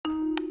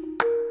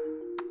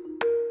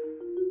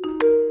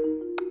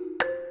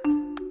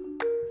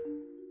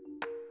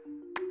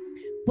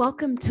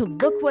Welcome to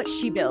Look What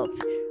She Built,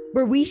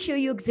 where we show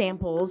you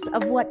examples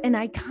of what an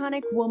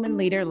iconic woman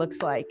leader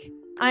looks like.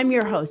 I'm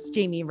your host,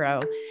 Jamie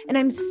Rowe, and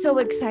I'm so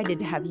excited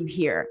to have you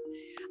here.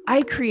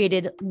 I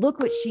created Look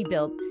What She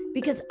Built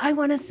because I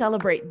want to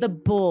celebrate the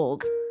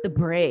bold, the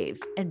brave,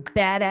 and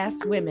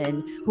badass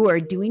women who are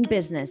doing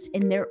business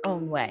in their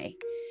own way.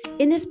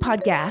 In this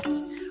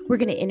podcast, we're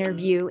going to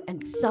interview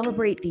and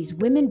celebrate these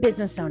women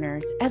business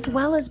owners, as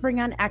well as bring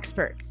on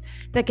experts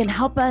that can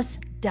help us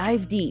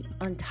dive deep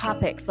on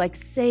topics like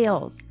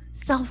sales,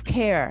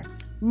 self-care,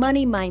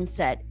 money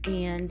mindset,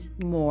 and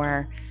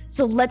more.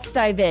 So let's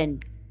dive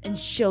in and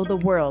show the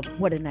world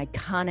what an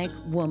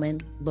iconic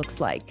woman looks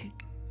like.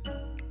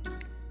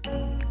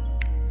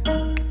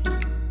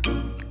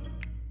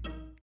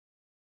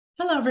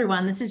 Hello,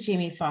 everyone. This is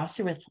Jamie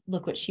Foster with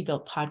Look What She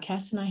Built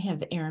podcast, and I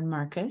have Erin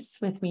Marcus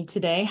with me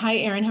today. Hi,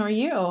 Erin. How are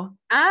you?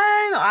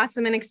 I'm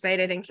awesome and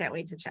excited and can't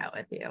wait to chat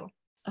with you.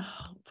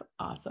 Oh,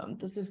 awesome.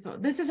 This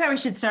is how we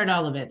should start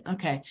all of it.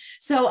 Okay.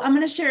 So I'm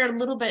going to share a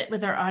little bit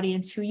with our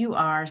audience who you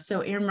are.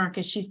 So Erin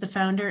Marcus, she's the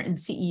founder and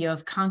CEO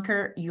of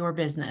Conquer Your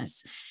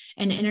Business,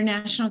 an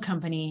international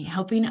company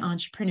helping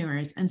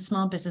entrepreneurs and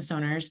small business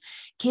owners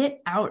get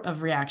out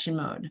of reaction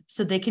mode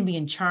so they can be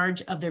in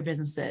charge of their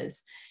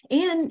businesses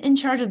and in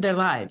charge of their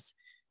lives.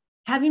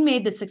 Having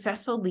made the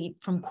successful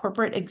leap from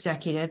corporate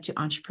executive to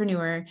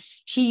entrepreneur,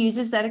 she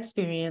uses that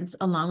experience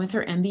along with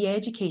her MBA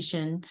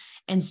education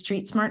and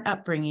street smart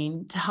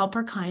upbringing to help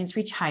her clients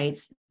reach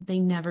heights they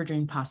never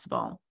dreamed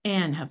possible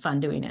and have fun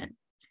doing it.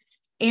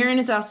 Erin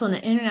is also an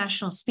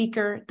international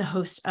speaker, the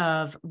host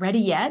of Ready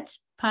Yet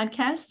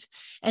podcast,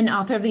 and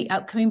author of the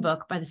upcoming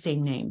book by the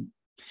same name.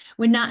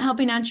 When not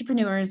helping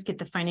entrepreneurs get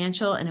the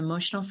financial and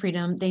emotional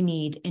freedom they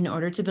need in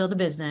order to build a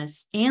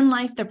business and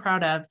life they're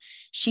proud of,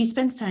 she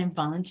spends time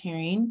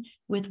volunteering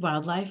with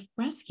wildlife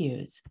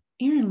rescues.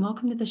 Erin,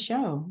 welcome to the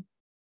show.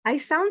 I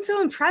sound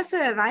so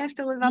impressive. I have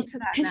to live up to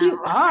that. Because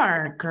you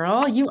are,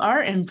 girl. You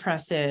are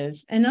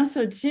impressive. And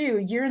also,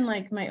 too, you're in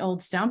like my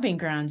old stomping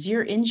grounds.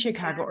 You're in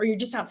Chicago, or you're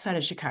just outside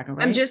of Chicago,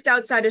 right? I'm just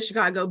outside of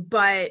Chicago,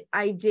 but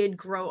I did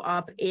grow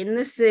up in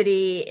the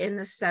city in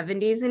the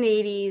 70s and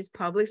 80s,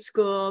 public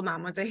school.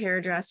 Mom was a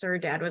hairdresser.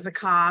 Dad was a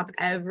cop.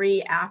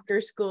 Every after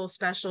school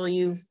special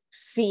you've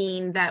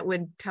seen that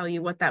would tell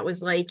you what that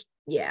was like.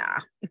 Yeah.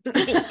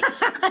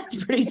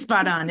 It's pretty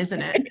spot on,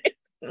 isn't it?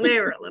 They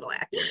were a little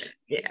accurate.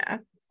 Yeah.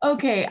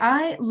 Okay,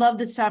 I love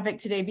this topic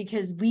today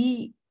because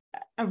we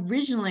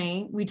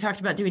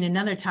talked about doing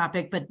another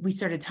topic, but we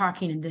started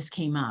talking and this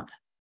came up.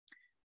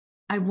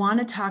 I want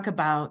to talk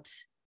about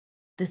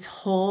this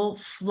whole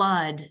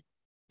flood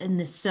and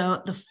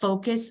the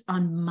focus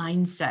on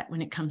mindset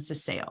when it comes to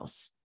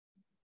sales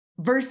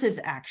versus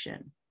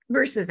action.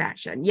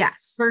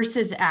 Yes.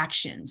 Versus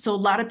action. So a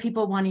lot of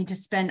people wanting to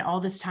spend all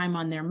this time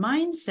on their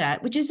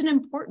mindset, which is an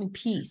important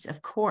piece,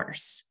 of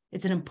course.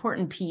 It's an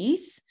important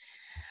piece.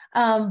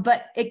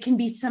 But it can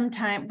be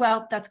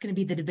that's going to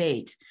be the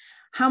debate.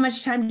 How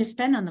much time to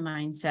spend on the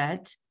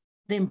mindset,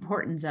 the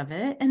importance of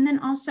it, and then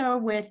also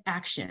with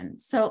action.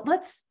 So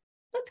let's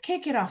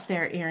kick it off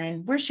there,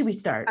 Erin. Where should we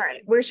start? All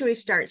right, where should we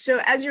start?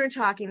 So as you were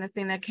talking, the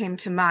thing that came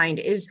to mind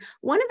is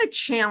one of the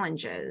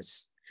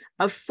challenges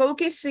of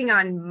focusing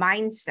on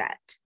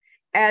mindset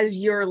as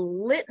your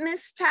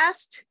litmus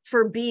test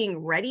for being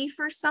ready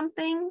for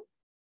something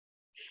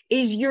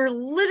is you're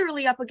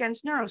literally up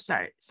against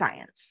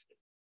neuroscience.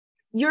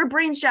 Your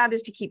brain's job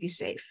is to keep you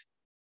safe.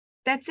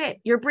 That's it.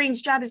 Your brain's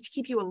job is to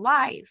keep you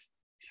alive.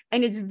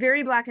 And it's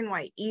very black and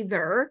white.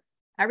 Either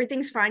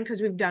everything's fine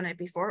because we've done it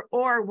before,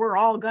 or we're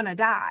all going to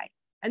die.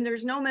 And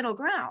there's no middle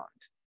ground.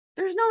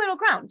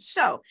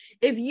 So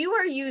if you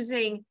are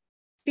using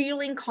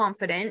feeling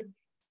confident,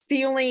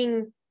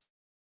 feeling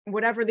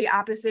whatever the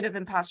opposite of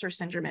imposter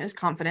syndrome is,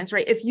 confidence,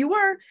 right? If you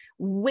are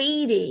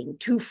waiting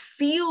to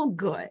feel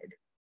good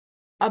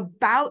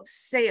about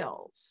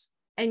sales,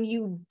 and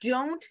you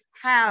don't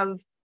have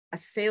a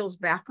sales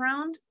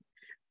background,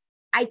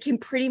 I can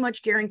pretty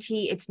much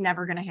guarantee it's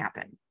never going to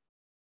happen.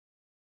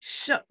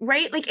 So,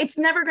 right? Like it's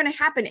never going to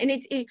happen. And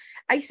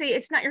I say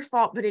it's not your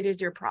fault, but it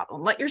is your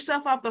problem. Let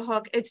yourself off the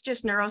hook. It's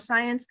just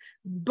neuroscience,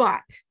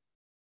 but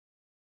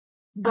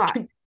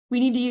we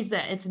need to use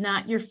that. It's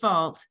not your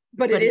fault,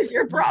 but it is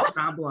your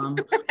problem.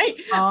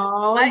 Right?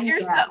 Oh, let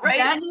yourself, right?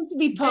 That needs to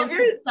be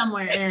posted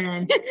somewhere,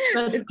 Erin.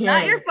 It's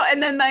not your fault.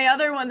 And then my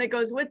other one that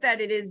goes with that,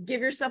 it is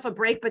give yourself a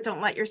break, but don't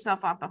let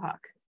yourself off the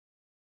hook.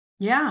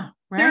 Yeah,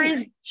 right. There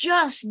is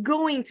just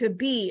going to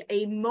be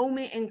a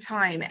moment in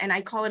time, and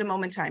I call it a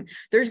moment in time.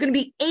 There's going to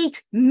be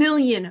 8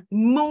 million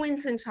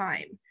moments in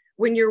time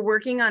when you're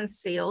working on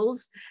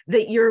sales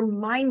that your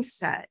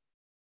mindset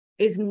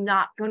is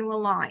not going to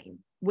align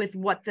with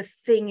what the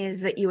thing is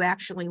that you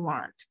actually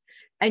want.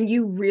 And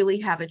you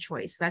really have a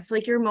choice. That's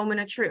like your moment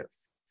of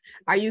truth.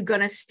 Are you going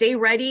to stay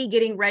ready,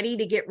 getting ready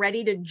to get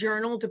ready to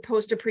journal, to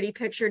post a pretty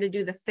picture, to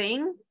do the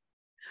thing?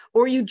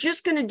 Or are you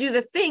just going to do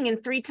the thing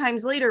and 3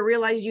 times later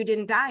realize you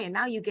didn't die and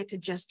now you get to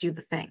just do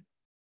the thing?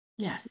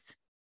 Yes.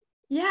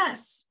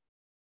 Yes.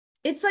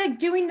 It's like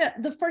doing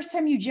the first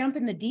time you jump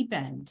in the deep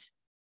end.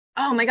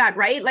 Oh my God,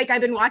 right? Like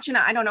I've been watching,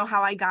 I don't know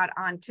how I got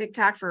on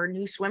TikTok for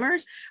new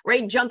swimmers,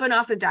 right? Jumping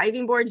off of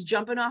diving boards,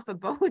 jumping off of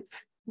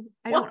boats.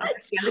 I don't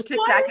understand the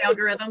TikTok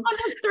algorithm. On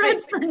the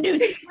thread for new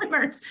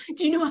swimmers.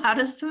 Do you know how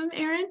to swim,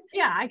 Erin?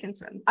 Yeah, I can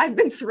swim. I've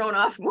been thrown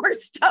off more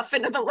stuff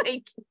into the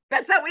lake.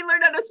 That's how we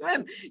learned how to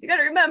swim. You got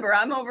to remember,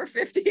 I'm over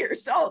 50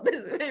 years old.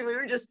 We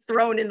were just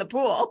thrown in the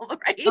pool,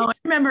 right? Oh, I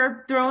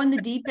remember throwing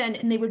the deep end,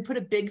 and they would put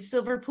a big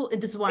silver pool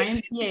at this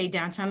YMCA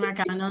downtown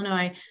Rock Island,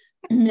 Illinois.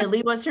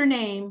 Millie was her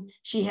name.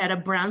 She had a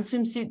brown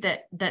swimsuit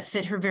that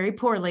fit her very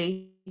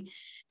poorly.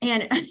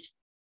 And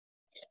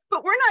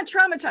but we're not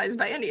traumatized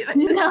by any of this.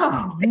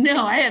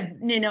 No, I have,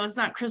 it's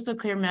not crystal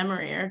clear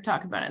memory or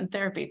talk about it in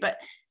therapy, but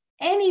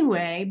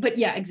anyway, but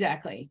yeah,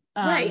 exactly.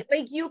 Right.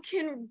 Like you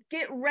can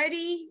get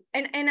ready.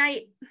 And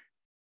I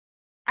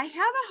have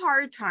a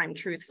hard time,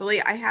 truthfully.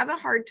 I have a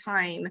hard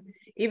time,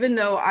 even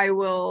though I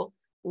will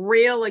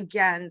rail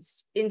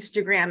against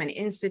Instagram and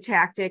Insta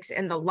tactics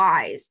and the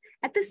lies.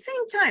 At the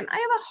same time, I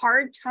have a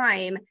hard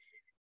time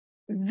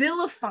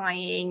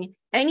vilifying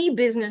any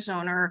business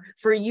owner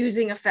for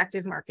using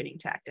effective marketing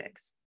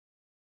tactics.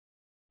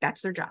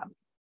 That's their job.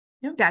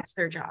 Yep. That's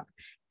their job.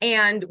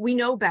 And we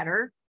know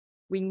better.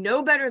 We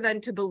know better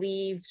than to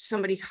believe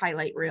somebody's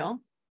highlight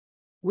reel.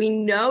 We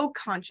know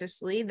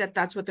consciously that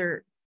that's what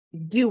they're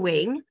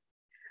doing,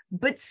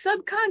 but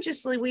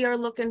subconsciously we are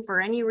looking for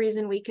any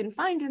reason we can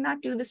find to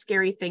not do the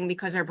scary thing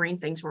because our brain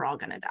thinks we're all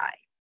going to die.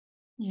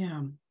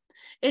 Yeah.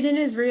 And it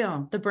is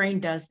real. The brain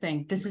does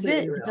think this is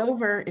it. It's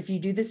over. If you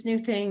do this new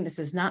thing, this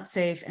is not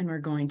safe and we're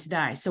going to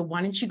die. So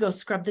why don't you go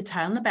scrub the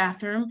tile in the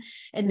bathroom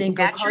and then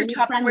go call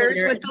your friend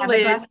later and have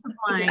a glass of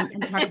wine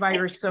and talk about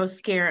you were so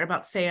scared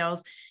about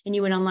sales and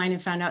you went online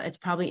and found out it's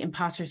probably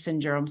imposter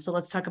syndrome. So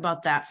let's talk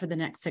about that for the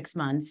next 6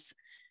 months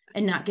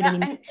and not get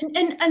any.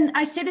 And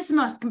I say this in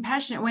the most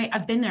compassionate way.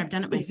 I've been there. I've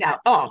done it myself.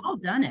 Oh, I've all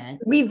done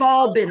it. We've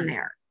all been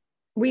there.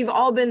 We've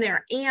all been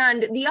there.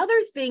 And the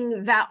other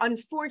thing that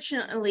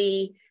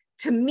unfortunately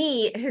to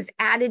me has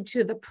added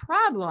to the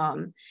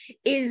problem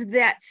is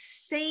that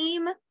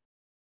same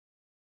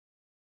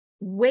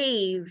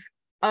wave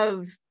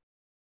of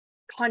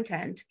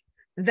content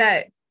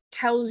that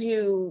tells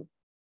you,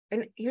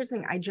 and here's the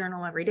thing, I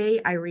journal every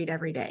day, I read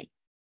every day.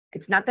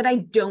 It's not that I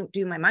don't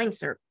do my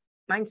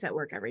mindset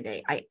work every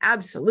day. I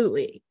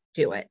absolutely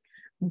do it,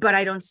 but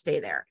I don't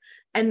stay there.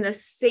 And the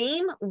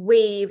same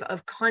wave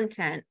of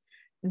content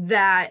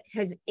that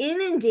has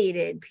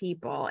inundated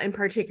people, and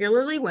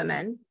particularly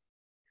women,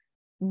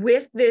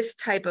 with this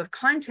type of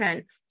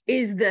content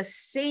is the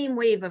same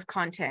wave of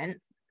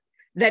content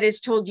that has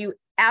told you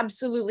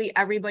absolutely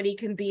everybody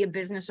can be a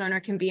business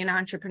owner, can be an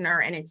entrepreneur,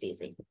 and it's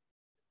easy.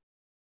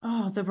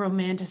 Oh, the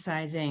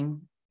romanticizing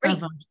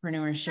of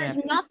entrepreneurship.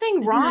 There's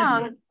nothing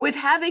wrong with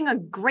having a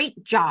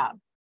great job.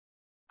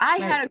 I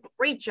had a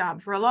great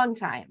job for a long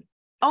time.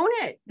 Own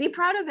it. Be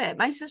proud of it.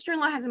 My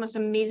sister-in-law has the most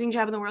amazing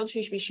job in the world.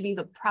 She should be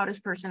the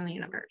proudest person in the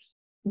universe.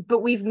 But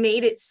we've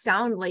made it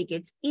sound like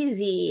it's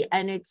easy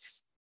and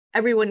it's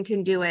everyone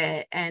can do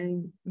it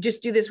and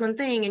just do this one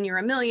thing and you're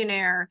a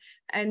millionaire.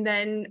 And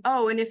then,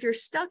 and if you're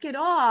stuck at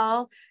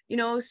all,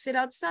 sit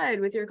outside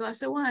with your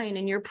glass of wine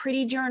and your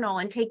pretty journal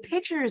and take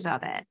pictures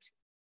of it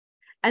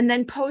and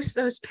then post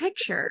those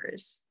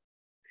pictures.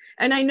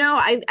 And I know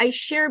I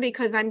share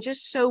because I'm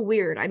just so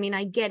weird. I mean,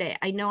 I get it.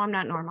 I know I'm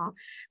not normal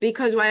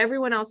because while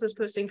everyone else is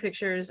posting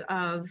pictures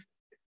of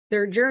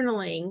their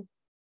journaling,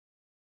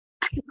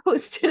 I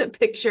posted a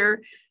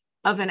picture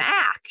of an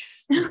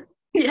axe.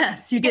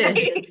 Yes, you did.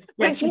 Right?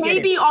 Yes, which may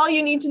be all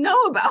you need to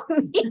know about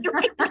me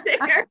right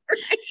there.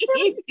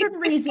 There's a good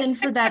reason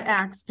for that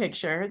axe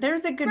picture.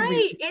 There's a good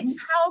reason. It's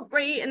how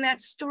great. And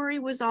that story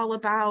was all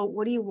about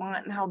what do you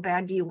want and how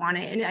bad do you want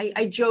it? And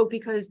I joke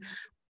because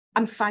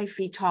I'm 5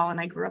 feet tall and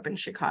I grew up in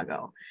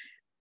Chicago.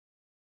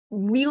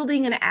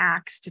 Wielding an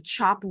axe to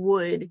chop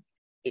wood,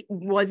 it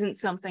wasn't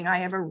something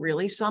I ever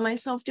really saw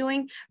myself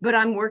doing, but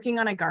I'm working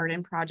on a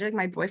garden project.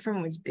 My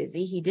boyfriend was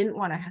busy. He didn't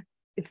want to.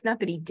 It's not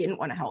that he didn't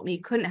want to help me. He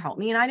couldn't help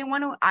me. And I didn't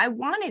want to, I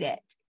wanted it.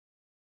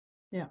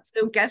 Yeah.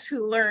 So guess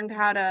who learned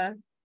how to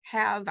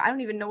have, I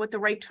don't even know what the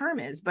right term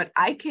is, but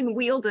I can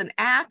wield an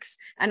axe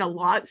and a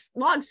log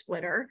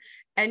splitter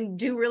and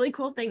do really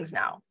cool things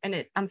now.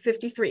 And I'm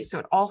 53, so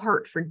it all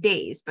hurt for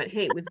days, but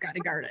hey, we've got a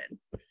garden.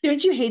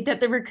 Don't you hate that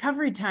the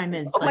recovery time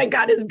is? Oh my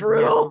God, it's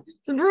brutal.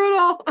 It's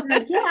brutal.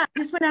 I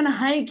just went on a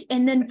hike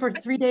and then for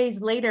 3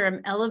 days later,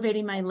 I'm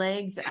elevating my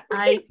legs.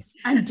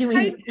 I'm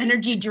doing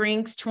energy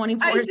drinks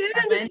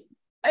 24/7.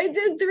 I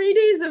did 3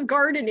 days of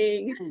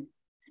gardening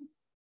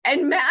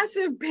and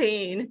massive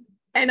pain.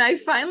 And I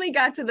finally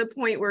got to the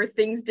point where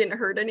things didn't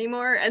hurt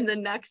anymore. And the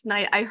next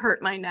night I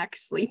hurt my neck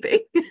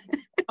sleeping.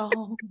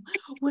 Oh,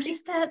 what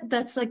is that?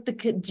 That's like the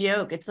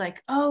joke. It's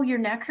like, oh, your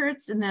neck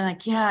hurts. And they're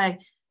like, yeah.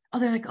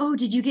 They're like, oh,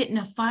 did you get in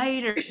a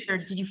fight or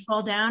did you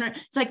fall down? Or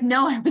it's like,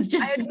 no, I was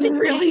just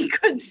really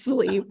good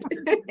sleep.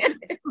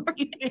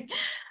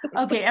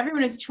 Okay.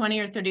 Everyone who's 20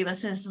 or 30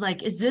 listens is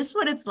like, is this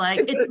what it's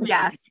like? It's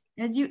yes.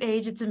 As you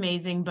age, it's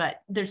amazing,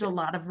 but there's a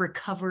lot of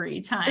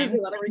recovery time. There's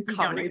a lot of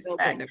recovery.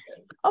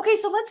 Okay.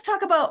 So let's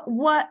talk about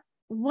what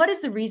what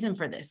is the reason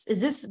for this?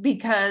 Is this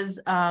because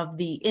of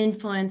the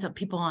influence of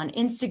people on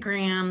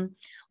Instagram?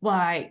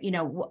 Why,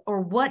 or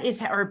what is,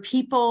 are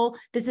people,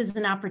 this is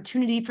an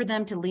opportunity for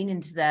them to lean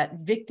into that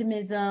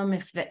victimism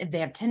if they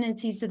have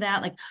tendencies to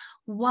that? Like,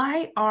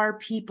 why are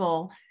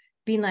people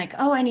being like,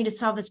 oh, I need to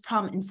solve this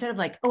problem, instead of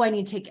like, oh, I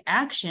need to take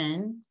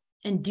action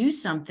and do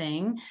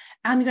something?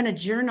 I'm going to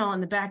journal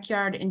in the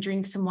backyard and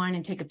drink some wine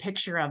and take a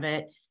picture of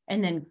it.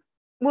 And then,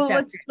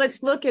 well,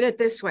 let's look at it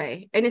this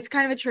way. And it's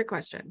kind of a trick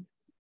question.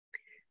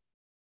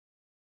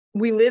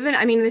 We live in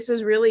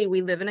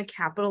a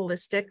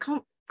capitalistic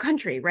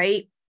country,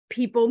 right?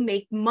 People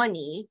make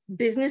money,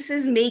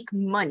 businesses make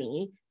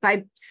money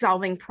by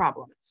solving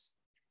problems.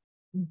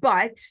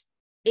 But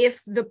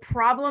if the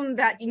problem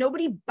that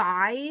nobody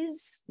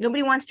buys,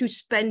 nobody wants to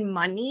spend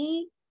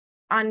money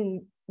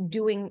on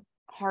doing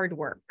hard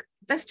work.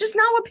 That's just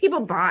not what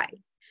people buy,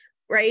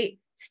 right?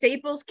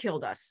 Staples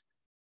killed us.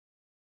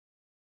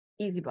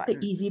 Easy button.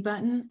 The easy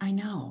button. I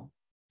know.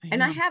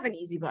 And I have an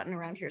easy button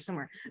around here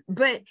somewhere,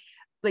 but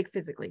like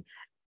physically.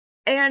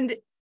 And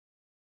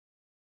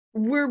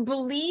we're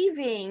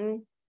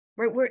believing,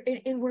 right?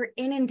 We're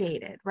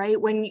inundated, right?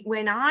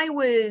 When I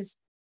was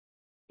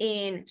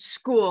in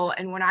school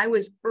and when I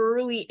was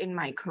early in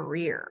my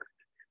career,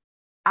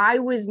 I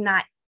was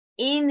not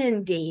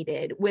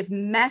inundated with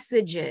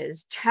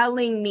messages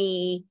telling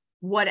me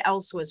what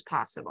else was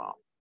possible.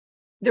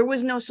 There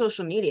was no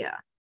social media.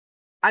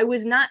 I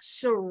was not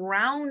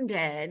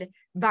surrounded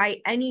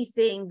by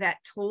anything that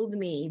told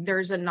me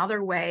there's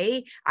another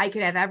way. I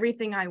could have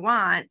everything I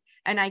want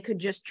and I could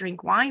just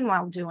drink wine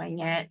while doing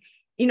it.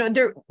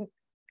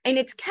 And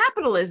it's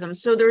capitalism.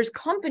 So there's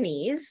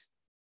companies,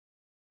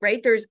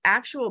 right? There's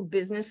actual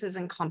businesses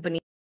and companies.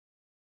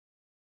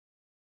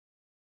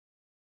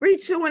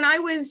 Right. So when I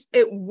was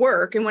at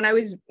work and when I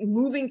was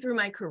moving through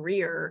my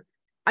career,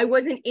 I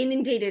wasn't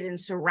inundated and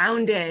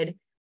surrounded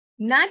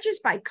not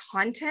just by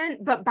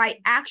content, but by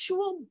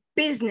actual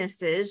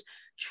businesses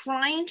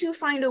trying to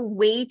find a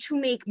way to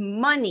make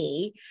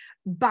money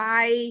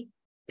by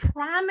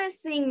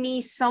promising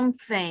me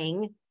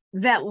something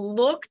that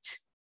looked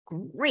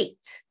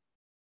great.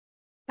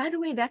 By the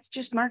way, that's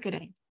just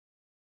marketing.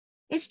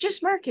 It's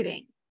just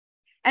marketing.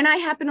 And I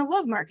happen to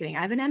love marketing.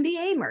 I have an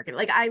MBA in marketing.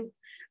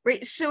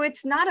 Right. So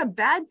it's not a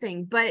bad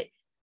thing, but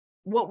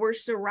what we're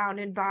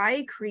surrounded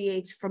by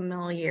creates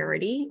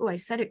familiarity. Oh, I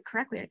said it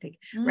correctly, I think,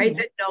 right?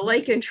 That no,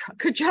 like, and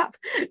good job.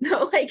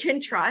 No, like,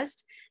 and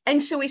trust.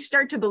 And so we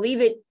start to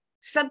believe it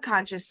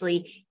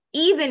subconsciously,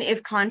 even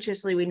if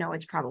consciously we know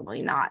it's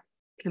probably not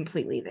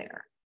completely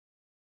there.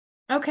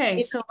 Okay.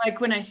 So like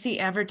when I see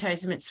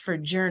advertisements for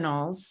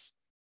journals,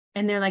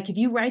 and they're like, if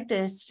you write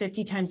this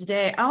 50 times a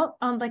day, I'll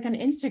on like on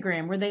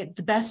Instagram, where the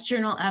best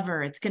journal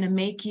ever, it's going to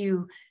make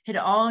you hit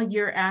all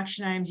your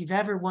action items you've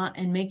ever want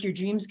and make your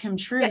dreams come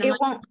true. Yeah,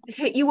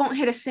 you won't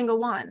hit a single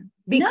one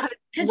because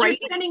you're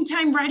spending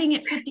time writing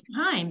it 50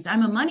 times.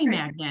 I'm a money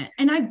magnet.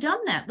 And I've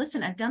done that.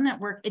 Listen, I've done that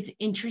work. It's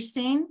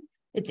interesting.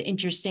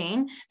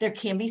 There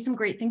can be some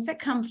great things that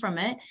come from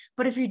it.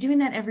 But if you're doing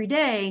that every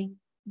day,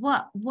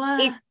 what?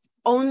 It's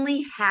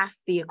only half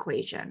the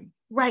equation.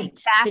 Right.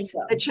 That's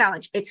the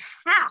challenge. It's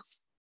half.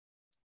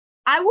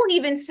 I won't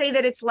even say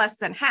that it's less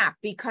than half,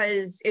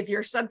 because if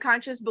your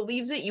subconscious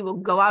believes it, you will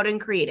go out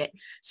and create it.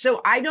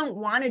 So I don't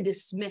want to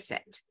dismiss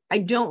it. I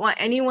don't want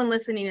anyone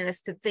listening to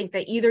this to think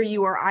that either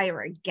you or I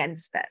are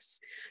against this.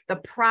 The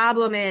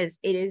problem is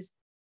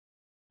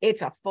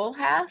it's a full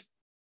half,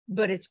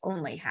 but it's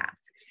only half.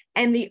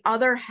 And the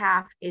other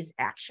half is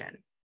action,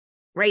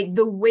 right?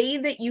 The way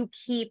that you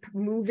keep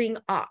moving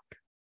up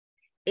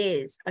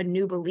is a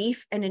new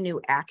belief and a new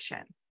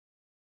action.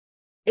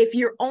 If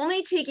you're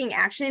only taking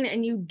action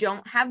and you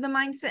don't have the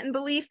mindset and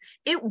belief,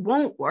 it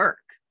won't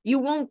work. You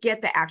won't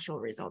get the actual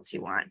results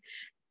you want.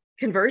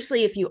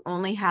 Conversely, if you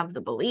only have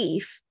the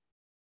belief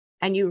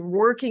and you're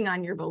working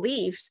on your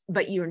beliefs,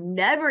 but you're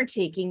never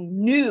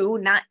taking new,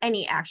 not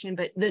any action,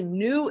 but the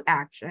new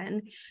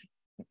action,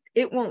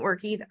 it won't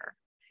work either.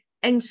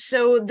 And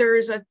so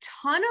there's a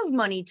ton of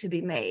money to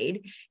be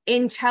made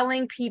in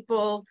telling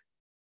people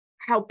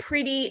how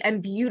pretty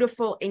and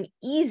beautiful and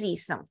easy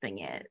something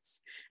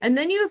is. And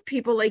then you have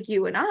people like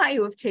you and I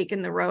who have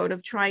taken the road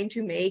of trying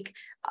to make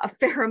a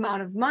fair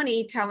amount of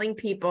money telling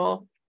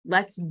people,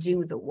 let's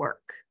do the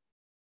work.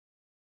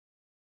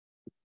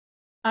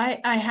 I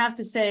have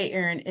to say,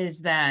 Erin,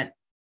 is that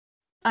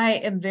I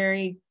am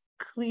very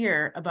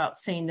clear about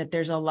saying that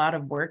there's a lot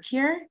of work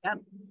here. Yep.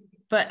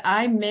 But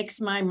I mix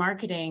my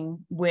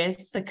marketing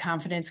with the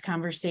confidence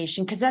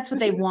conversation, because that's what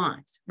they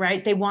want,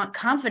 right? They want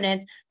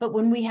confidence. But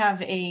when they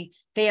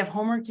have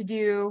homework to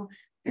do,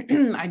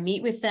 I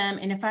meet with them.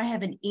 And if I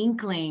have an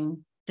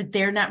inkling that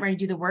they're not ready to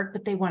do the work,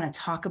 but they want to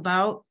talk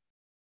about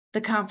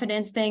the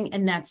confidence thing,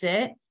 and that's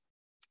it.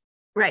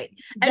 Right.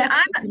 That's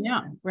good to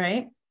know,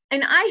 right?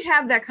 And I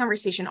have that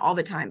conversation all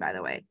the time, by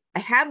the way. I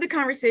have the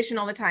conversation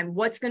all the time.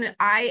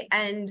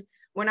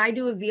 When I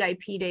do a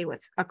VIP day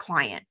with a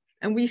client,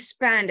 and we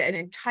spend an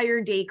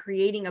entire day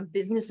creating a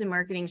business and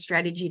marketing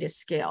strategy to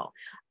scale,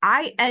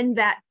 I end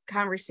that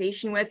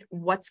conversation with,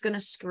 what's going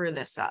to screw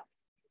this up?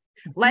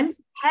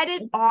 Let's head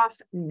it off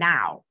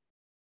now.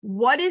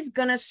 What is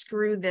going to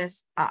screw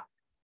this up?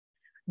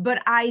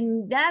 But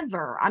I'm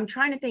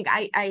trying to think.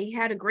 I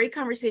had a great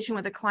conversation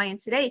with a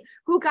client today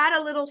who got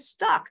a little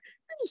stuck.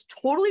 This is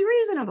totally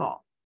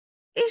reasonable.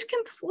 It's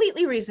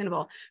completely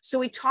reasonable. So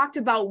we talked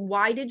about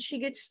why did she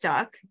get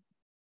stuck,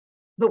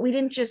 but we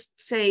didn't just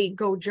say,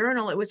 go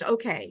journal. It was,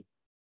 okay,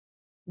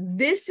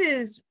 this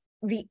is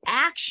the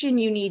action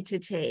you need to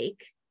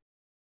take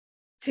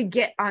to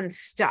get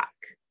unstuck.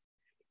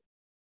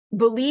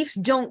 Beliefs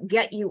don't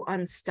get you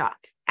unstuck.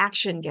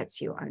 Action gets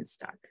you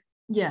unstuck.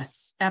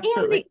 Yes,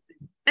 absolutely.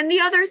 And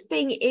the other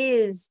thing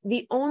is,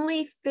 the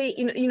only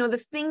thing,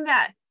 the thing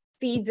that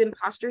feeds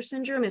imposter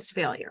syndrome is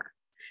failure.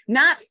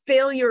 Not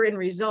failure in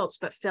results,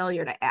 but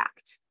failure to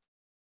act.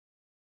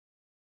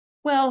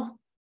 Well,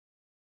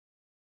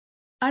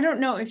 I don't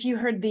know if you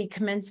heard the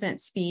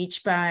commencement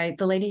speech by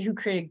the lady who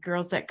created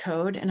Girls That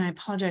Code, and I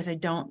apologize, I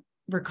don't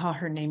recall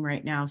her name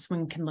right now.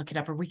 Someone can look it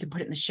up, or we can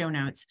put it in the show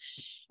notes.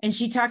 And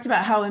she talked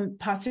about how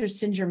imposter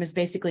syndrome is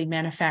basically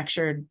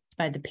manufactured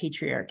by the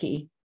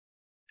patriarchy.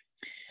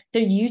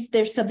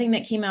 There's something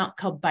that came out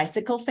called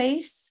bicycle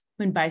face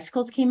when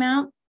bicycles came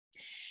out.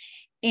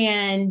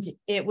 And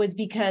it was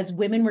because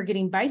women were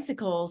getting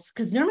bicycles,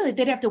 because normally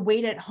they'd have to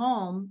wait at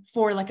home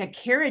for like a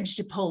carriage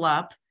to pull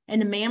up,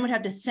 and the man would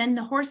have to send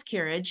the horse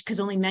carriage because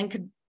only men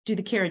could do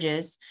the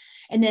carriages.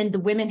 And then the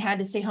women had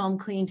to stay home,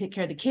 clean, take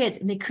care of the kids,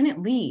 and they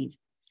couldn't leave.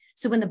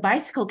 So when the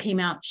bicycle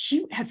came out,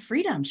 she had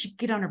freedom. She could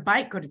get on her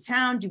bike, go to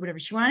town, do whatever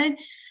she wanted.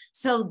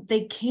 So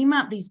they came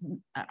up,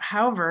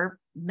 however,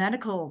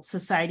 medical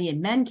society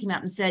and men came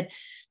out and said,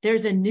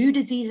 there's a new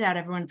disease out,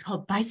 everyone. It's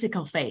called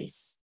bicycle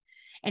face.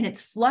 And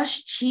it's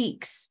flushed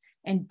cheeks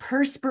and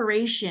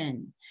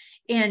perspiration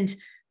and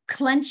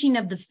clenching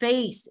of the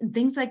face and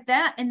things like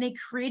that. And they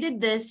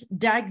created this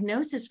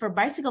diagnosis for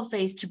bicycle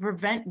face to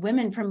prevent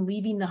women from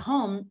leaving the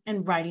home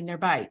and riding their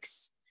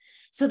bikes.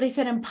 So they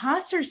said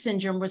imposter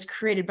syndrome was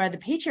created by the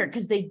patriarch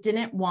because they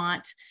didn't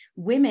want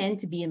women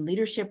to be in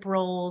leadership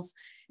roles,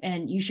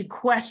 and you should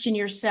question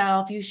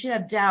yourself. You should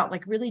have doubt,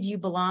 like, really, do you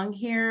belong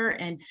here?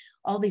 And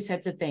all these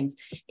types of things.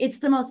 It's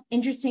the most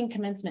interesting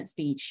commencement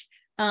speech.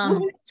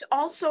 It's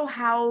also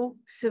how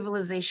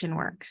civilization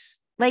works.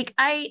 Like,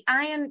 I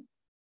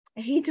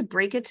hate to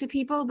break it to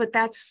people, but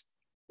that's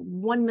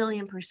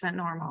 1,000,000%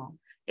 normal.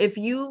 If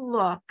you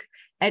look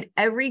at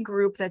every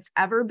group that's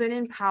ever been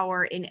in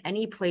power in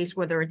any place,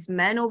 whether it's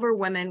men over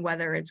women,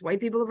 whether it's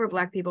white people over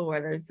black people,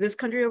 whether it's this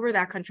country over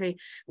that country,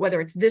 whether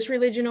it's this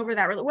religion over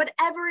that religion,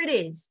 whatever it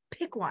is,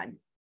 pick one.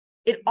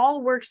 It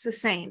all works the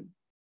same.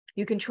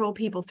 You control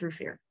people through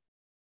fear.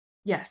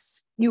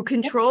 Yes. You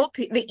control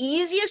the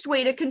easiest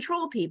way to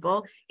control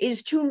people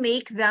is to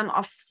make them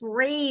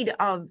afraid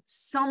of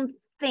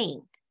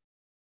something.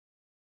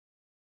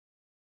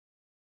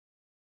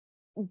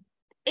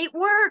 It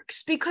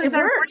works because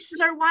our brains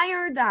are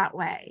wired that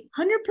way.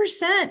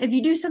 100%. If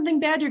you do something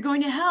bad, you're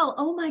going to hell.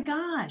 Oh my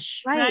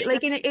gosh. Right.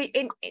 Like,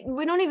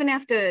 we don't even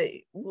have to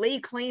lay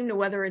claim to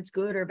whether it's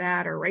good or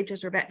bad or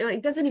righteous or bad.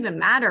 It doesn't even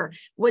matter.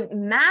 What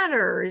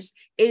matters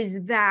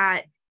is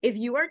that if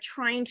you are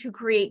trying to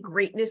create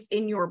greatness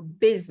in your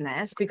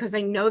business, because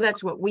I know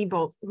that's what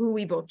who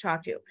we both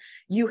talk to,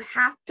 you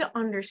have to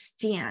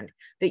understand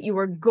that you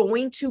are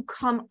going to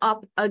come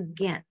up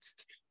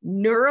against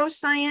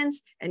neuroscience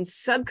and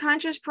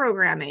subconscious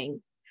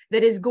programming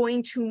that is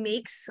going to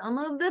make some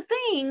of the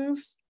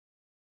things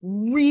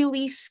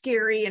really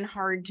scary and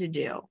hard to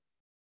do.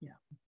 Yeah.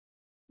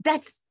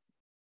 That's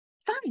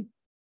fine.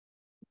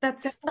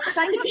 That's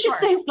you should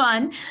say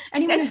fun.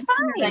 It's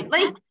fine.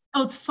 Like,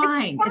 oh, it's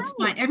fine. It's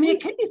fine. I mean,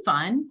 it could be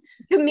fun.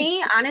 To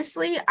me,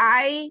 honestly,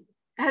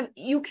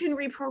 you can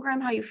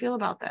reprogram how you feel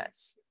about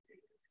this.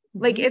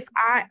 Like, if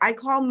I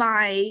call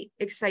my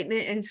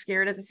excitement and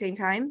scared at the same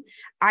time,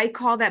 I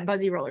call that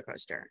buzzy roller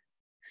coaster,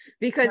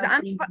 because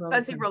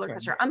buzzy roller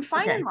coaster. I'm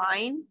fine in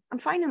line. I'm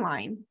fine in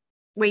line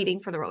waiting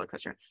for the roller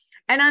coaster.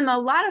 And I'm a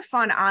lot of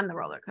fun on the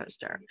roller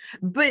coaster.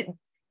 But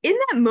in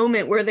that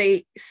moment where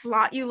they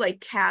slot you like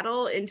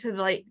cattle into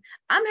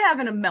I'm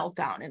having a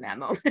meltdown in that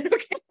moment.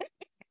 Okay.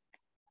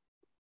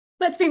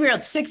 Let's be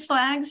real. Six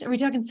Flags. Are we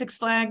talking Six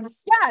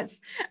Flags? Yes.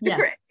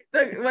 Yes.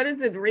 What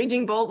is it?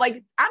 Raging Bull.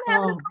 Like, I'm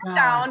having a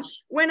meltdown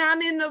when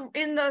I'm in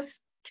the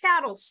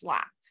cattle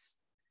slots,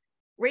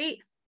 right?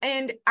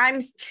 And I'm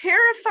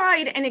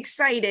terrified and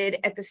excited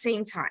at the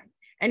same time.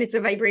 And it's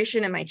a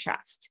vibration in my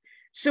chest.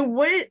 So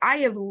what I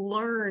have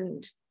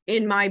learned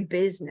in my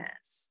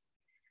business,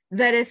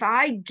 that if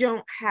I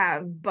don't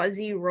have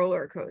buzzy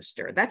roller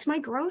coaster, that's my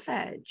growth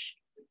edge.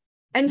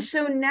 And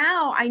so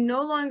now I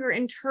no longer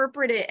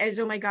interpret it as,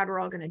 oh my God, we're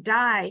all going to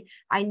die.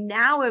 I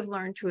now have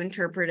learned to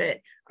interpret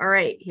it. All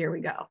right, here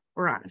we go.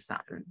 We're on to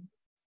something.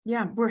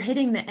 Yeah, we're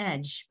hitting the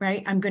edge,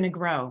 right? I'm going to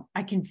grow.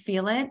 I can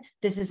feel it.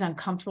 This is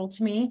uncomfortable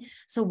to me.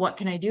 So what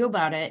can I do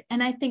about it?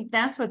 And I think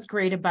that's what's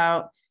great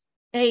about,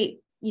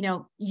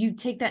 you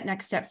take that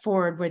next step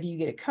forward, whether you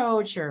get a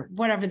coach or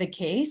whatever the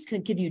case,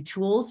 could give you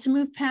tools to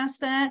move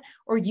past that,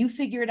 or you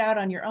figure it out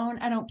on your own.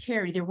 I don't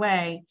care either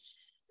way.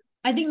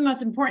 I think the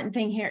most important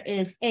thing here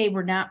is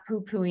we're not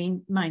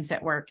poo-pooing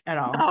mindset work at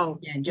all. Oh,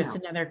 And just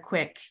no. another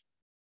quick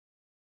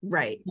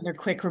Right.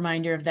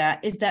 reminder of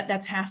that is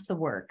that's half the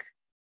work.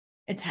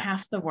 It's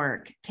half the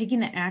work. Taking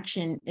the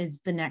action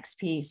is the next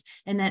piece.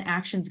 And that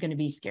action is going to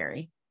be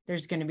scary.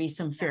 There's going to be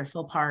some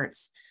fearful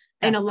parts.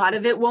 And a lot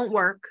of it won't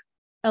work.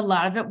 A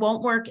lot of it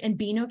won't work. And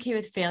being okay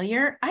with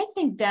failure, I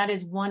think that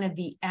is one of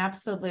the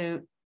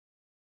absolute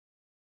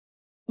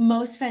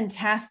most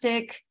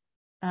fantastic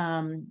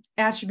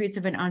attributes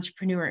of an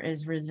entrepreneur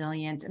is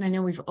resilience. And I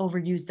know we've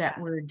overused that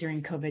word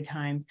during COVID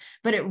times,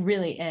 but it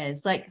really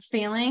is like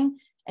failing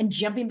and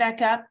jumping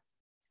back up.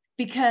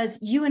 Because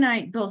you and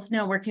I both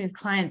know, working with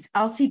clients,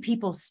 I'll see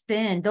people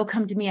spin. They'll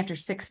come to me after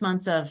 6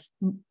 months of,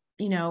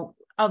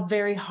 a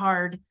very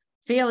hard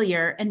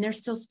failure, and they're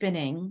still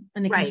spinning.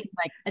 And they Right.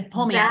 like,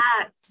 pull me out.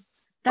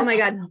 Oh my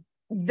God.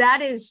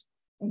 That is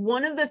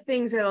one of the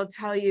things that I'll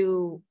tell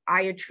you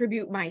I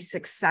attribute my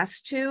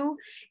success to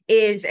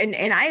is, and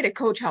I had a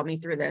coach help me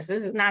through this.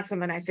 This is not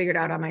something I figured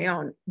out on my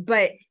own,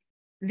 but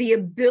the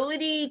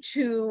ability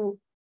to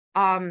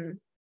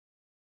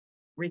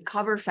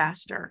recover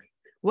faster.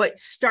 What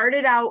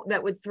started out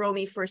that would throw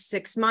me for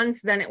 6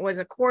 months, then it was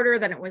a quarter,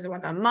 then it was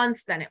a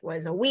month, then it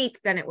was a week,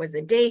 then it was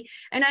a day.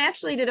 And I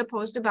actually did a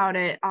post about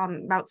it,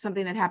 about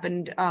something that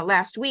happened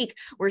last week,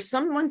 where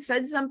someone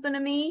said something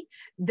to me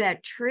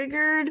that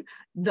triggered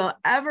the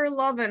ever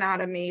loving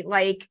out of me,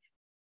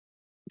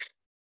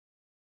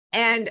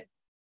 and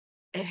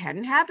it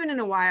hadn't happened in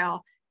a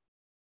while.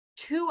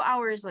 2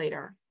 hours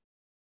later,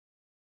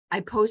 I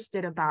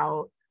posted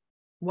about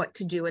what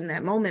to do in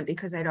that moment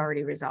because I'd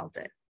already resolved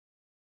it.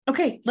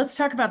 Okay, let's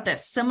talk about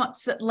this.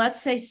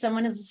 Let's say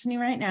someone is listening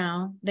right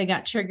now. They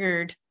got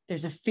triggered.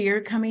 There's a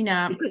fear coming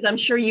up. Because I'm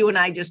sure you and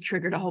I just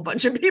triggered a whole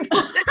bunch of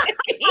people.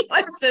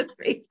 Let's just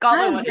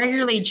I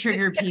regularly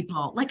trigger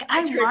people. Like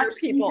I watch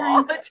people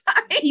all the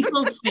time.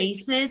 People's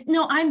faces.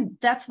 No,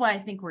 that's why I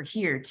think we're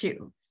here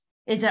too.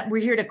 Is that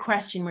we're here to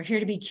question, we're here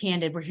to be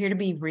candid, we're here to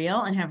be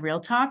real and have real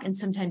talk. And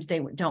sometimes they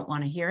don't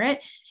want to hear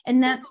it.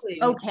 And that's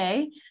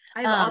okay.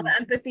 I have all the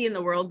empathy in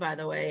the world, by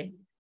the way.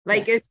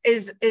 Like yes.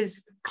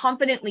 is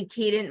confidently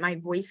cadent my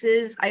voice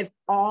is. I have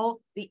all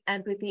the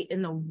empathy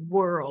in the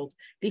world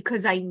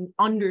because I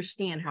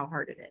understand how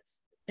hard it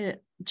is.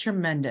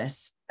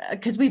 Tremendous.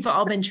 Because we've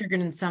all been triggered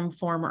in some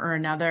form or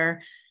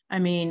another. I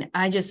mean,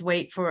 I just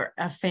wait for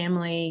a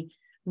family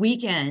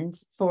weekend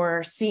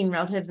for seeing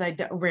relatives I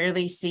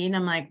rarely see. And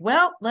I'm like,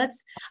 well,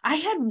 I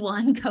had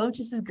one coach,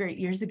 this is great,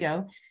 years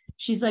ago.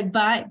 She's like,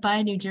 buy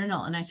a new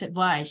journal. And I said,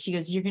 why? She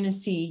goes, you're going to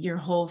see your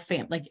whole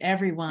family, like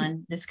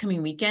everyone this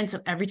coming weekend. So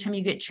every time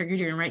you get triggered,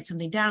 you're going to write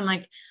something down. I'm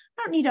like,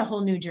 I don't need a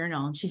whole new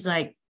journal. And she's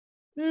like,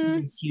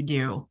 yes, you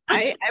do.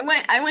 I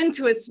went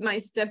to my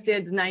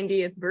stepdad's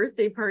 90th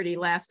birthday party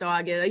last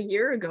August, a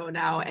year ago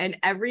now. And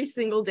every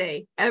single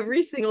day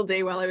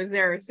while I was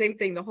there, same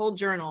thing, the whole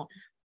journal.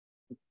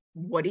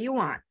 What do you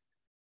want?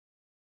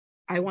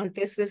 I want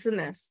this, this, and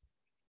this.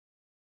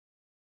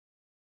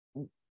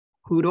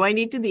 Who do I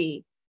need to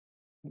be?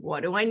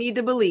 What do I need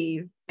to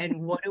believe?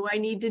 And what do I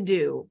need to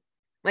do?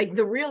 Like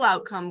the real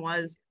outcome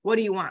was, what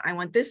do you want? I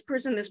want this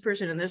person,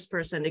 and this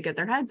person to get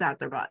their heads out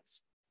their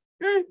butts.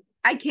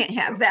 I can't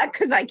have that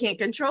because I can't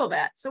control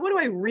that. So what do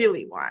I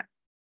really want?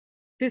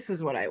 This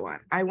is what I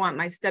want. I want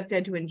my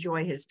stepdad to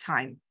enjoy his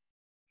time.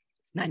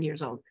 He's 9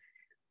 years old.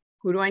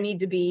 Who do I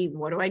need to be?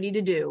 What do I need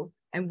to do?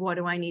 And what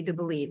do I need to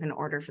believe in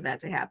order for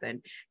that to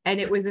happen?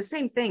 And it was the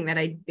same thing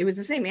it was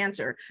the same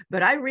answer,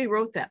 but I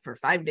rewrote that for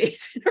 5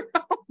 days in a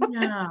row.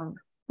 Yeah,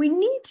 we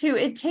need to.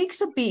 It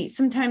takes a beat.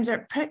 Sometimes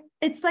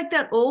it's like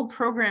that old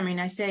programming.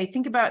 I say,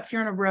 think about if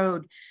you're on a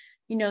road,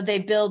 they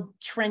build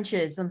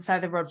trenches on the side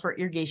of the road for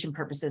irrigation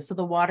purposes. So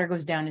the water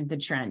goes down into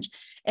the trench.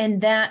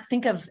 And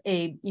think of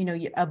a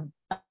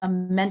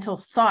mental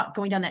thought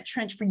going down that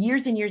trench for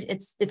years and years.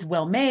 It's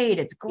well made.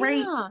 It's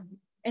great. Yeah.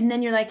 And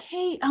then you're like,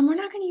 hey, we're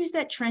not going to use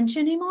that trench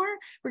anymore.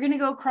 We're going to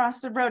go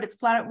across the road. It's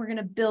flat out. We're going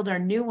to build our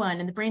new one.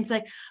 And the brain's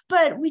like,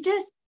 but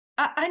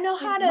I know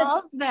how to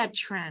love that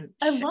trench.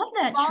 I love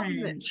that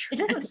trench. It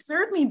doesn't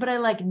serve me, but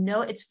I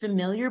know it's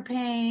familiar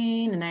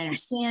pain and I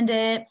understand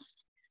it.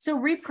 So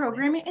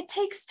reprogramming, it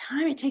takes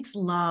time. It takes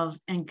love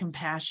and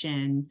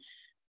compassion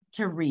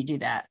to redo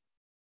that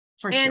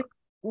for sure.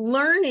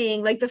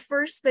 Learning, like the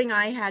first thing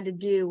I had to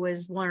do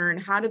was learn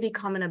how to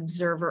become an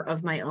observer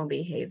of my own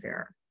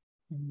behavior.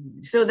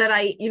 So that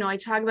I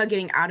talk about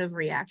getting out of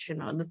reaction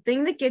mode. The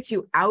thing that gets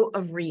you out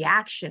of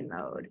reaction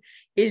mode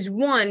is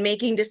 1,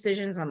 making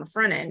decisions on the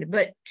front end,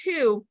 but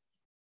 2,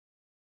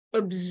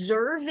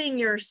 observing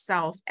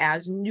yourself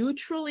as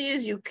neutrally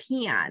as you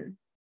can,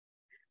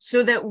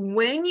 so that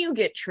when you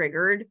get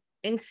triggered,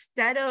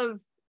 instead of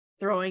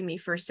throwing me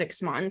for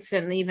 6 months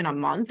and even a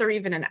month or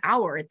even an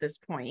hour at this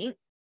point,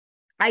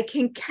 I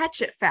can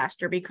catch it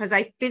faster because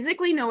I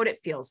physically know what it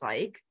feels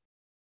like.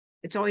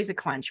 It's always a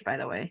clench, by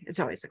the way.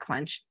 It's always a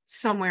clench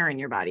somewhere in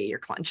your body. You're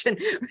clenching,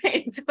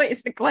 right? It's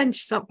always a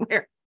clench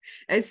somewhere.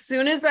 As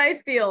soon as I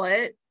feel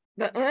it,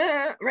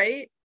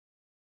 right?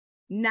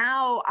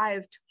 Now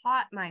I've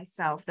taught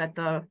myself that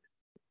the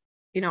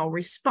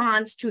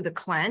response to the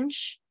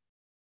clench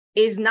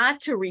is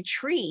not to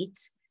retreat,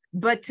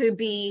 but to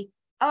be,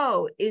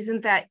 oh,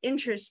 isn't that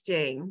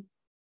interesting?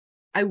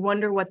 I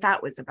wonder what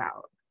that was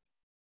about.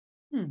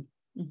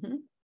 Mm-hmm.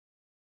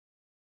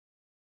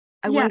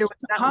 I wonder what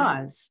that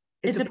pause.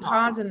 It's a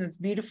pause, and it's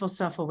beautiful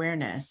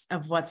self-awareness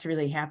of what's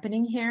really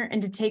happening here,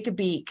 and to take a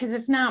beat, because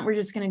if not, we're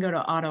just going to go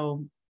to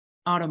auto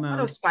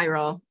mode.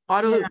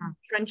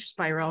 Trench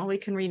spiral. We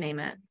can rename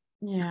it.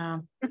 Yeah.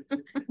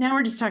 Now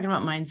we're just talking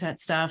about mindset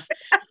stuff.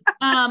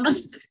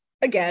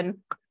 Again,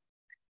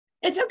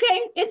 it's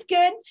okay. It's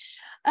good.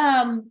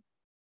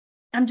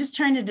 I'm just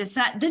trying to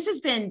decide. This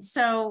has been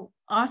so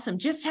awesome,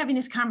 just having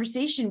this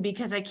conversation,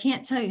 because I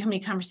can't tell you how many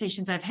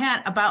conversations I've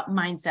had about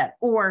mindset,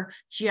 or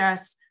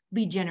just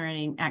lead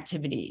generating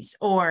activities,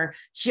 or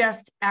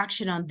just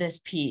action on this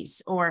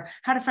piece, or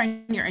how to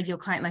find your ideal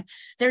client. Like,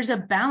 there's a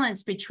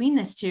balance between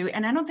this two.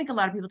 And I don't think a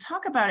lot of people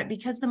talk about it,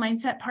 because the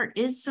mindset part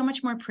is so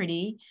much more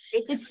pretty.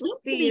 It seems to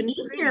be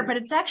easier, but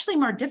it's actually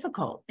more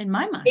difficult in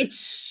my mind. It's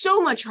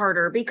so much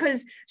harder,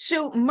 because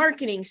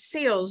marketing,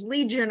 sales,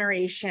 lead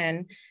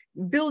generation,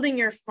 building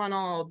your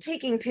funnel,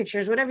 taking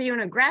pictures, whatever you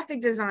want to,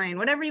 graphic design,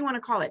 whatever you want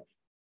to call it,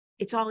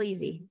 it's all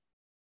easy.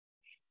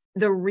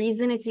 The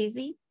reason it's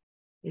easy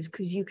is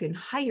because you can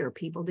hire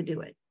people to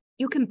do it.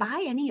 You can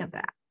buy any of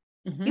that.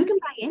 Mm-hmm. You can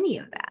buy any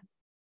of that.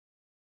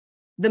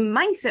 The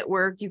mindset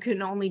work you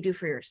can only do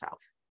for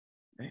yourself.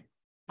 Right.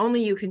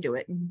 Only you can do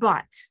it.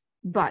 But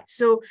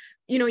so,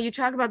 you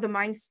talk about the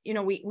minds,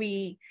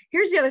 we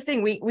here's the other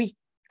thing. We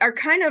are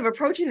kind of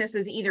approaching this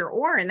as either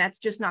or, and that's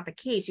just not the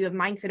case. You have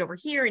mindset over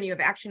here and you have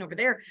action over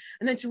there,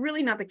 and that's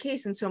really not the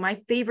case. And so one of my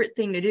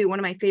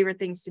favorite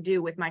things to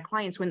do with my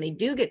clients when they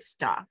do get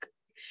stuck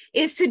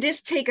is to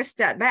just take a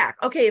step back.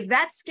 Okay, if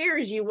that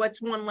scares you,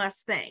 what's one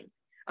less thing?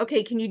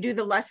 Okay, can you do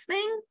the less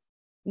thing?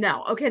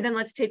 No. Okay, then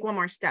let's take one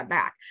more step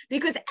back,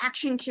 because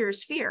action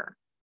cures fear.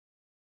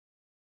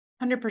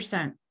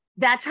 100%.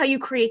 That's how you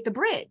create the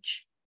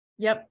bridge.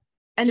 Yep.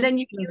 And just then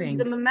you use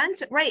the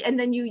momentum, right? And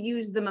then you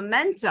use the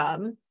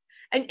momentum.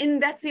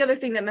 And that's the other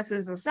thing that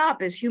messes us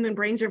up, is human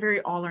brains are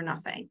very all or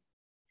nothing.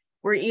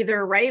 We're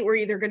either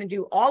going to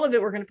do all of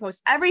it. We're going to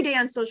post every day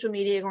on social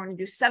media. We're going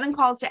to do 7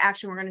 calls to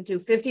action. We're going to do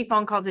 50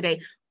 phone calls a day.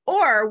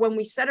 Or when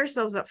we set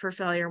ourselves up for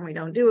failure and we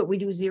don't do it, we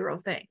do 0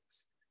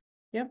 things.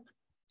 Yep.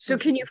 So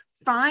can you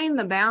find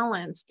the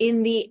balance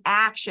in the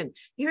action?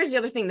 Here's the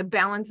other thing. The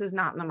balance is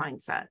not in the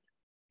mindset.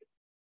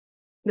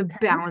 The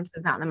balance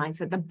is not in the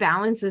mindset. The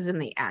balance is in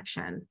the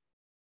action.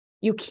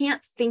 You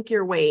can't think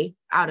your way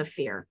out of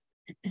fear.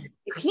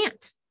 You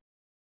can't.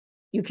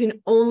 You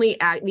can only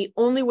act. The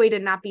only way to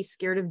not be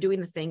scared of doing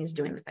the thing is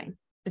doing the thing.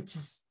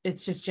 It's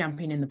just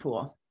jumping in the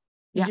pool.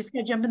 You just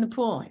gotta jump in the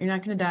pool. You're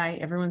not going to die.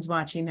 Everyone's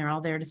watching. They're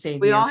all there to save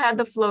you. We all had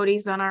the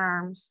floaties on our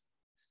arms.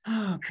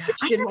 Oh God.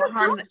 I never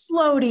got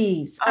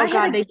floaties. I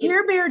had a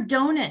Care Bear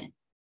donut.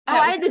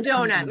 I had the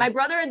donut. My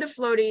brother had the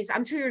floaties.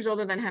 I'm 2 years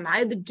older than him. I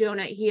had the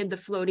donut. He had the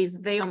floaties.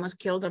 They almost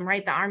killed him,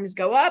 right? The arms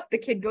go up, the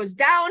kid goes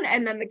down,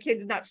 and then the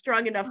kid's not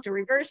strong enough to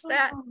reverse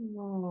that.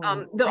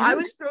 Though I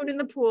was thrown in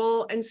the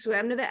pool and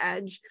swam to the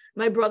edge.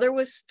 My brother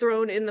was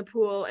thrown in the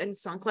pool and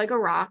sunk like a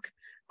rock.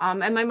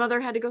 And my mother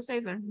had to go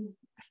save him.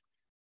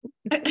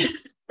 I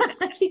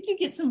think you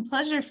get some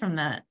pleasure from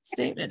that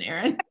statement,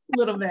 Erin, a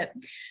little bit.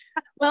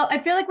 Well, I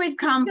feel like we've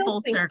come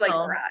full circle. Like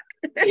a rock.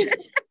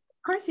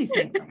 Of course you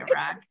sink like a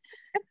rock.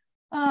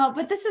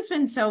 But this has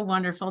been so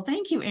wonderful.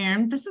 Thank you,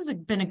 Erin. This has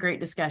been a great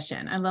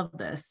discussion. I love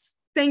this.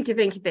 Thank you.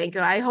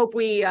 I hope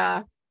we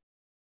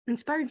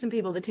inspired some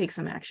people to take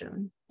some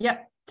action.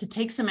 Yep, to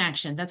take some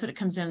action. That's what it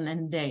comes down to the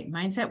end of the day.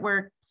 Mindset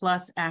work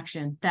plus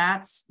action.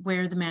 That's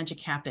where the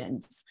magic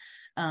happens.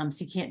 So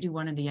you can't do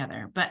one or the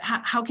other. But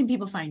how can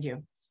people find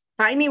you?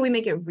 Find me. We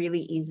make it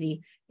really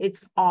easy.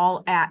 It's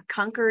all at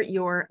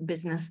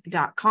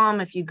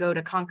conqueryourbusiness.com. If you go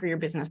to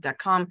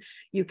conqueryourbusiness.com,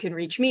 you can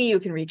reach me, you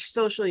can reach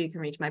social, you can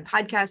reach my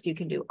podcast, you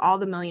can do all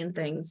the million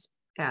things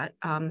at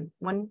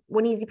one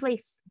easy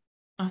place.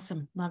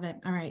 Awesome. Love it.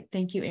 All right.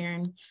 Thank you,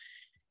 Erin.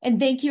 And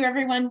thank you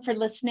everyone for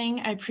listening.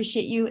 I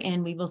appreciate you,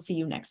 and we will see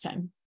you next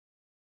time.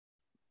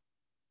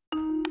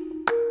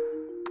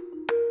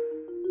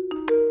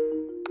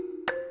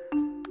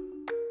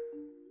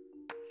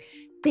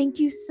 Thank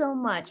you so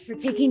much for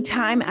taking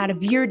time out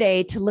of your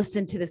day to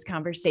listen to this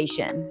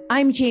conversation.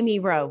 I'm Jamie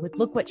Rowe with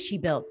Look What She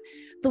Built,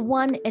 the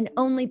one and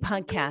only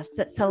podcast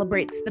that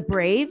celebrates the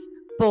brave,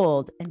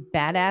 bold, and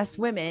badass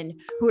women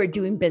who are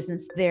doing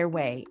business their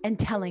way and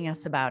telling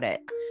us about it.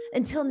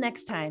 Until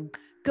next time,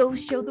 go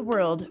show the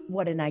world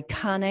what an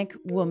iconic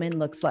woman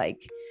looks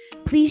like.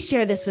 Please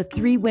share this with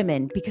 3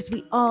 women, because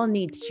we all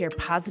need to share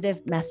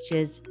positive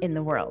messages in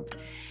the world.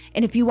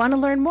 And if you want to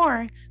learn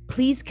more,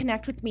 please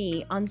connect with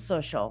me on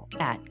social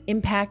at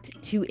Impact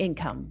to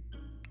Income.